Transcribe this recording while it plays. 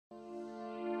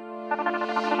We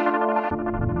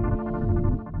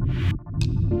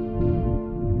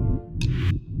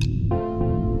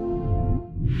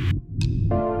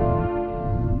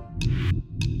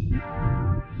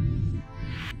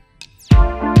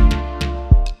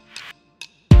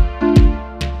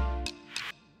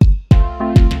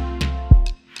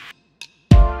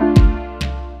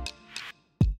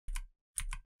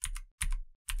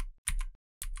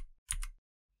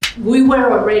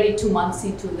were already 2 months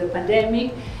into the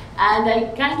pandemic, and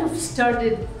I kind of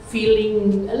started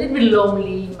feeling a little bit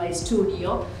lonely in my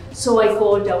studio, so I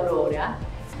called Aurora.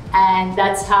 And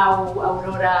that's how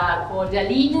Aurora called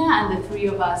Alina, and the three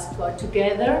of us got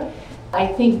together. I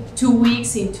think 2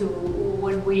 weeks into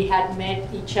when we had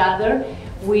met each other,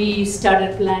 we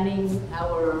started planning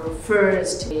our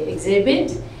first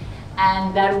exhibit,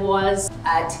 and that was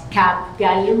at Camp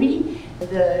Gallery.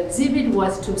 The exhibit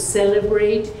was to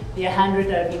celebrate the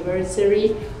 100th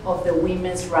anniversary of the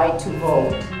women's right to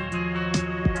vote.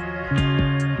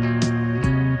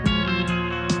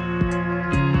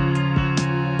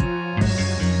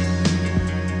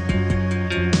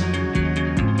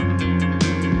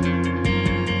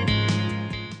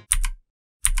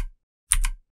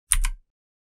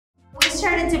 We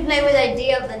started to play with the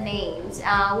idea of the names.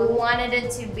 We wanted it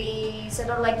to be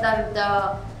sort of like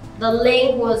the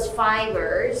link was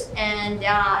fibers, and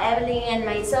Evelyn and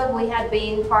myself, we had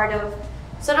been part of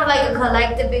sort of like a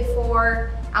collective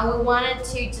before, and we wanted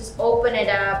to just open it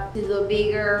up to the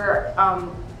bigger,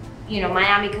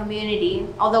 Miami community,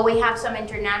 although we have some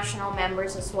international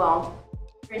members as well.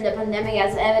 During the pandemic,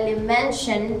 as Evelyn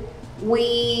mentioned,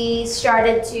 we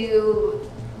started to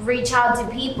reach out to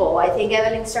people. I think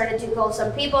Evelyn started to call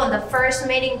some people. In the first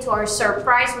meeting, to our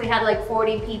surprise, we had like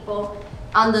 40 people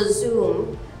on the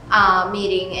Zoom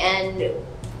meeting, and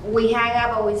we hang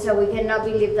up and we said we cannot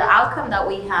believe the outcome that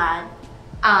we had.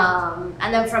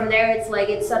 And then from there, it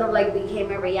sort of like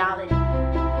became a reality.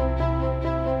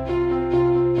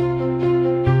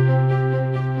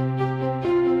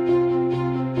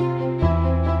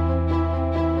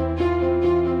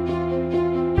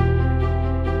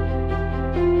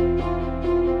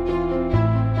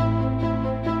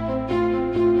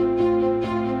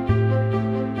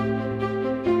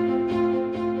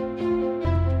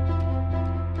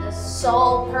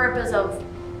 Sole purpose of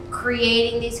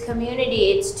creating this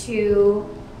community is to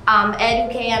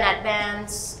educate and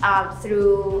advance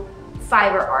through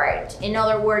fiber art. In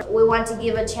other words, we want to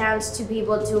give a chance to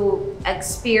people to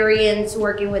experience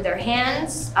working with their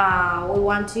hands. We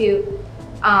want to,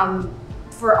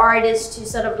 for artists to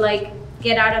sort of like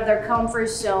get out of their comfort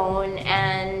zone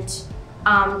and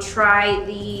try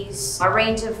a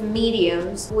range of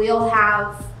mediums. We all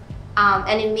have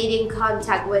an immediate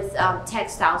contact with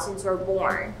textile since we're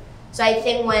born. So I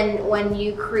think when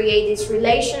you create this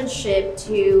relationship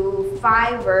to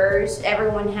fibers,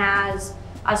 everyone has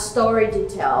a story to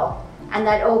tell, and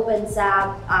that opens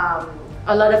up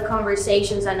a lot of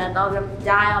conversations and a lot of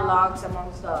dialogues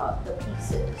amongst the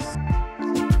pieces.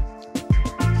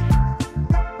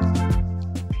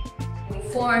 We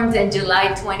formed in July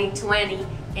 2020,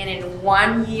 and in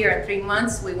 1 year and 3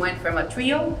 months, we went from a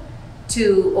trio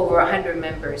to over 100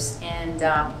 members, and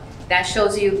that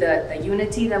shows you the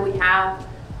unity that we have,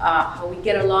 how we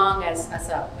get along as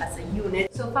a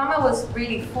unit. So FAMA was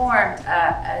really formed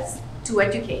to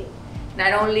educate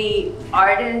not only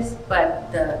artists but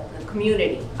the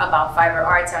community about fiber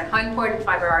arts and how important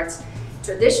fiber arts,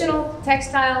 traditional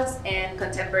textiles and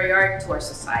contemporary art to our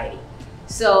society.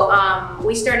 So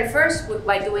we started first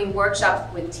by doing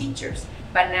workshops with teachers,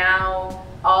 but now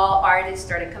all artists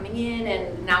started coming in,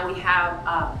 and now we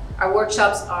have our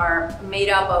workshops are made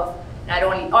up of not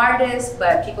only artists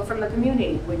but people from the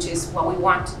community, which is what we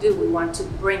want to do. We want to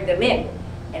bring them in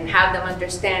and have them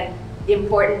understand the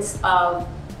importance of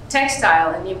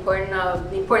textile and the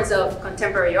importance of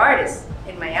contemporary artists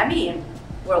in Miami and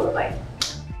worldwide.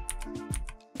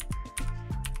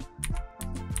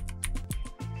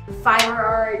 Fiber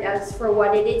art, as for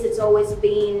what it is, it's always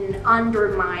been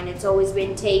undermined. It's always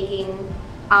been taking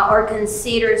or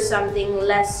considered something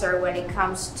lesser when it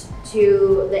comes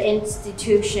to the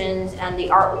institutions and the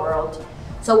art world.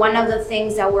 So one of the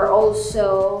things that we're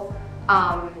also,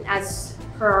 as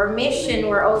per our mission,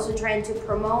 we're also trying to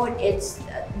promote, it's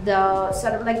the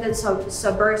sort of like the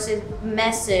subversive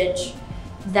message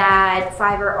that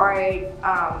fiber art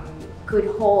could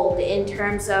hold in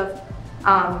terms of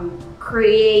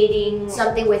creating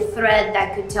something with thread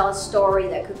that could tell a story,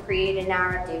 that could create a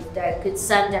narrative, that could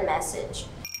send a message.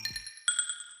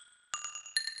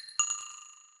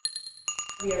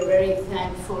 We are very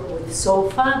thankful with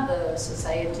SOFA, the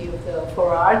Society of the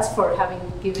Four Arts, for having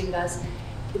given us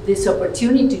this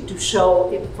opportunity to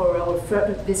show it for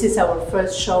this is our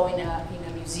first show in a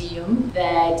museum,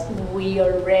 that we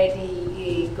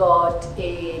already got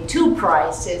 2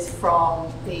 prizes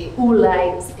from the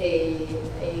ULITE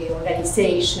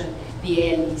organization,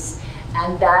 the Ellis,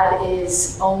 and that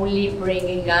is only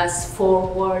bringing us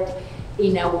forward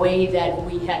in a way that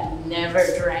we had never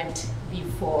dreamt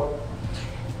before.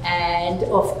 And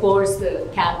of course the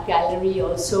Camp Gallery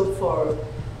also for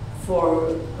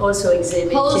also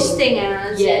exhibiting, hosting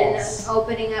us, yes, and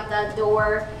opening up that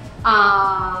door.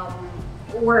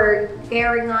 We're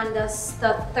carrying on the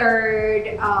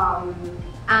 3rd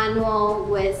annual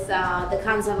with the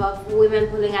concept of women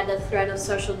pulling at the thread of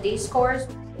social discourse.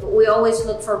 We always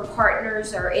look for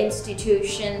partners or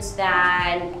institutions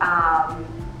that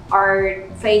are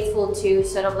faithful to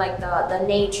sort of like the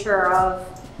nature of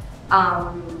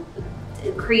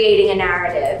creating a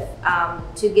narrative,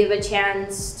 to give a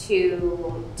chance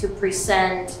to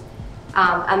present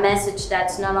a message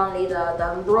that's not only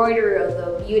the embroidery or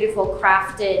the beautiful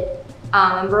crafted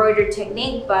embroidered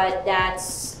technique, but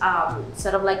that's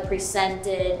sort of like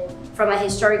presented from a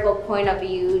historical point of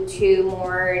view to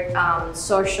more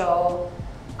social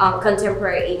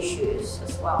contemporary issues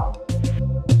as well.